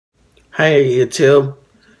Hi YouTube,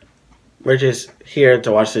 we're just here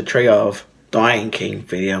to watch the trailer of The Lion King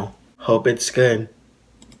video. Hope it's good.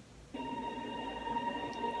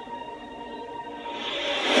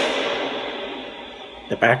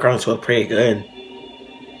 The backgrounds look pretty good.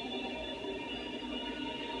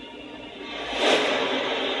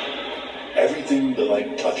 Everything the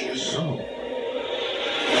light touches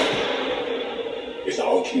is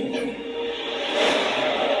our kingdom.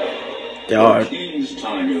 They're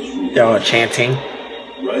all chanting.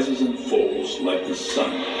 Rises and falls like the sun.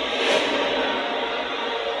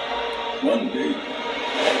 One day,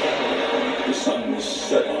 the sun will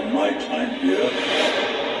set on my time here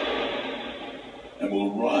and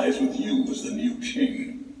will rise with you as the new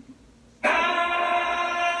king.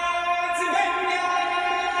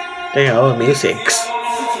 They have all musics.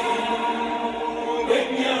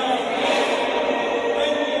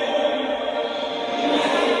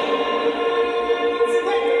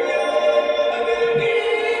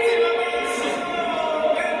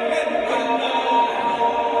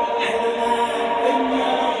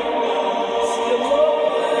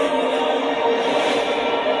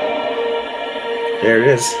 There it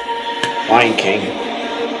is, Lion King.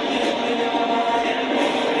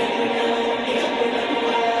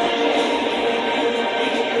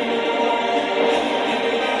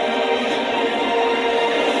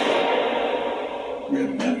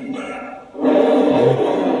 Remember.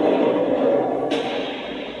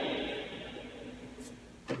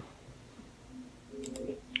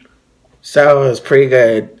 So it was pretty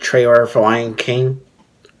good trailer for Lion King.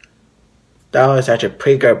 That was actually a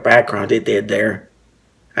pretty good background they did there.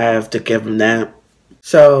 I have to give them that.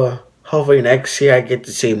 So hopefully next year I get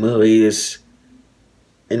to see movies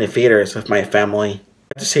in the theaters with my family.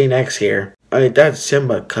 I have to see next year. I mean, that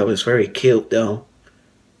Simba cub is very cute though.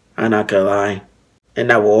 I'm not gonna lie. And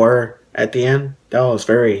that war at the end, that was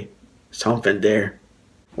very something there.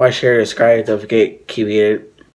 Watch, share, subscribe, don't forget, keep it.